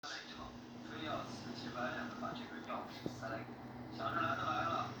直白一点的把这个药塞来给你，想着来都来了。